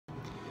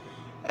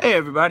Hey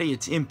everybody,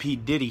 it's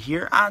MPDiddy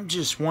here. I'm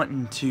just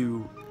wanting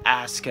to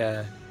ask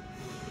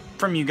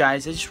from you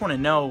guys. I just want to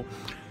know,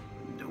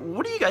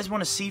 what do you guys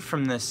want to see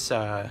from this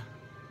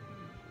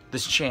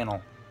this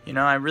channel? You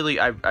know, I really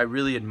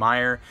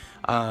admire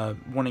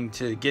wanting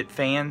to get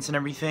fans and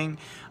everything.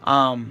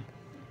 Tell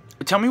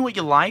me what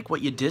you like,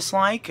 what you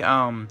dislike.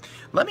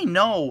 Let me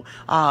know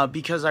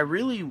because I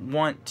really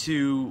want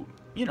to,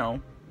 you know,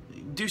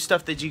 do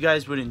stuff that you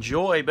guys would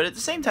enjoy, but at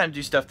the same time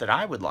do stuff that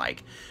I would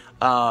like.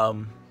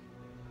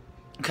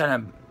 Kind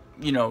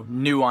of, you know,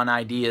 new on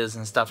ideas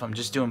and stuff. I'm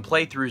just doing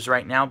playthroughs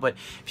right now, but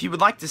if you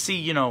would like to see,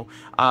 you know,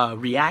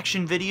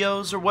 reaction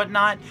videos or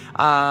whatnot,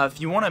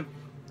 if you want to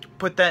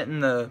put that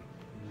in the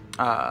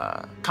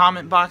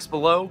comment box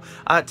below,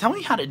 tell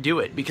me how to do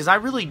it, because I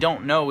really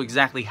don't know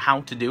exactly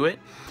how to do it.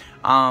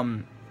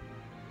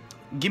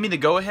 Give me the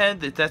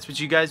go-ahead that that's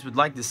what you guys would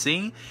like to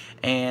see,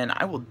 and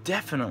I will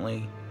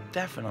definitely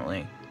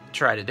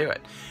try to do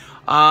it.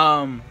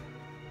 I'm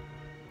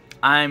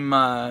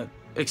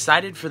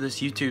excited for this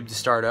YouTube to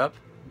start up,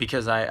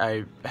 because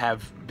I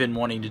have been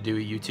wanting to do a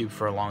YouTube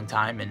for a long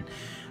time, and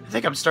I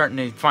think I'm starting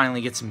to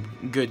finally get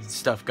some good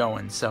stuff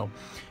going. So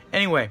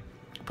anyway,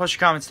 post your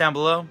comments down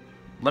below.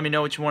 Let me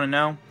know what you want to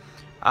know.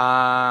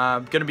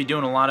 I'm going to be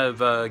doing a lot of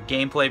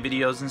gameplay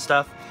videos and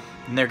stuff,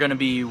 and they're going to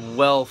be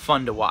well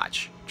fun to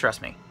watch.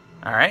 Trust me.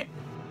 Alright?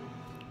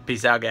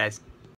 Peace out, guys.